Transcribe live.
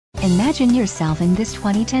Imagine yourself in this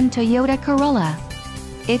 2010 Toyota Corolla.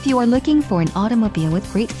 If you are looking for an automobile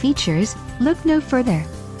with great features, look no further.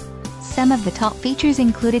 Some of the top features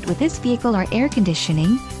included with this vehicle are air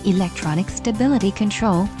conditioning, electronic stability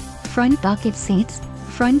control, front bucket seats,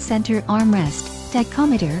 front center armrest,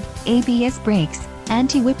 tachometer, ABS brakes,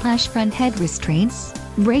 anti-whiplash front head restraints,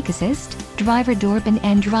 brake assist, driver door bin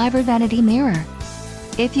and driver vanity mirror.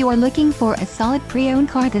 If you are looking for a solid pre-owned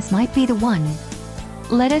car, this might be the one.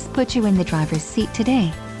 Let us put you in the driver's seat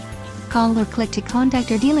today. Call or click to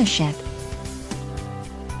contact our dealership.